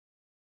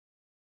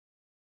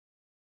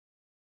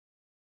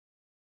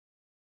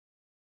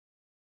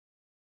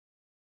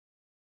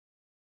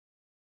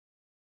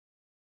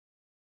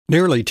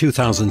Nearly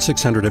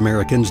 2,600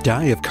 Americans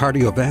die of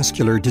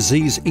cardiovascular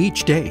disease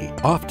each day,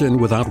 often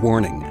without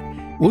warning.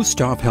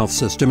 Wuesthoff Health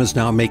System is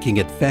now making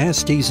it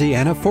fast, easy,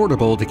 and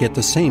affordable to get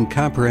the same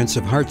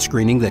comprehensive heart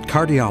screening that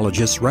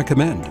cardiologists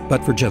recommend,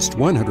 but for just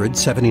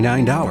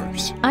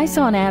 $179. I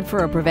saw an ad for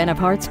a preventive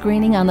heart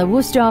screening on the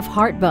Wuesthoff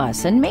Heart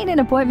Bus and made an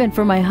appointment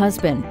for my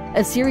husband.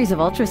 A series of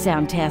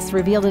ultrasound tests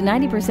revealed a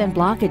 90%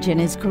 blockage in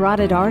his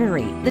carotid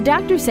artery. The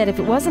doctor said if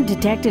it wasn't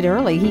detected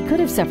early, he could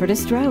have suffered a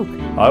stroke.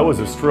 I was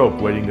a stroke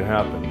waiting to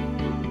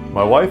happen.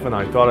 My wife and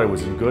I thought I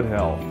was in good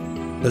health.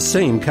 The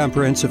same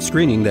comprehensive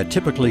screening that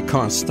typically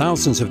costs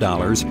thousands of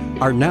dollars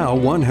are now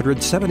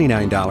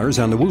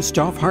 $179 on the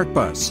Wuesthoff Heart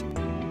Bus.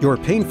 Your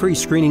pain-free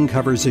screening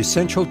covers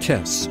essential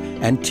tests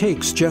and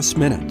takes just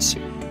minutes.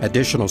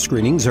 Additional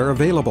screenings are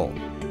available.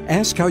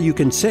 Ask how you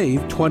can save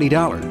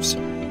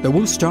 $20. The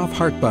Wuesthoff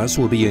Heart Bus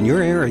will be in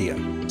your area.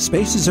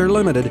 Spaces are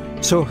limited,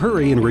 so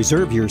hurry and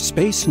reserve your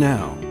space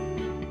now.